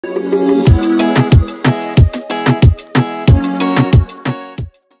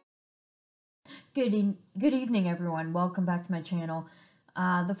Good evening, everyone. Welcome back to my channel.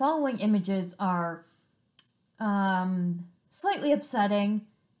 The following images are slightly upsetting.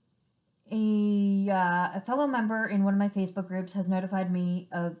 A fellow member in one of my Facebook groups has notified me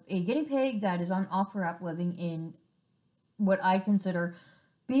of a guinea pig that is on OfferUp living in what I consider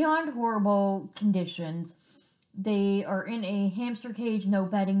beyond horrible conditions. They are in a hamster cage, no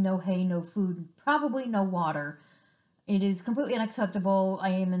bedding, no hay, no food, probably no water. It is completely unacceptable. I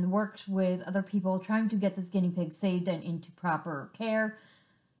am in the works with other people trying to get this guinea pig saved and into proper care.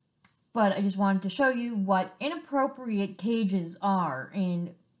 But I just wanted to show you what inappropriate cages are,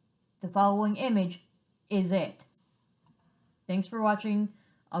 and the following image is it. Thanks for watching.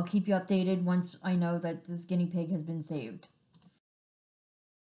 I'll keep you updated once I know that this guinea pig has been saved.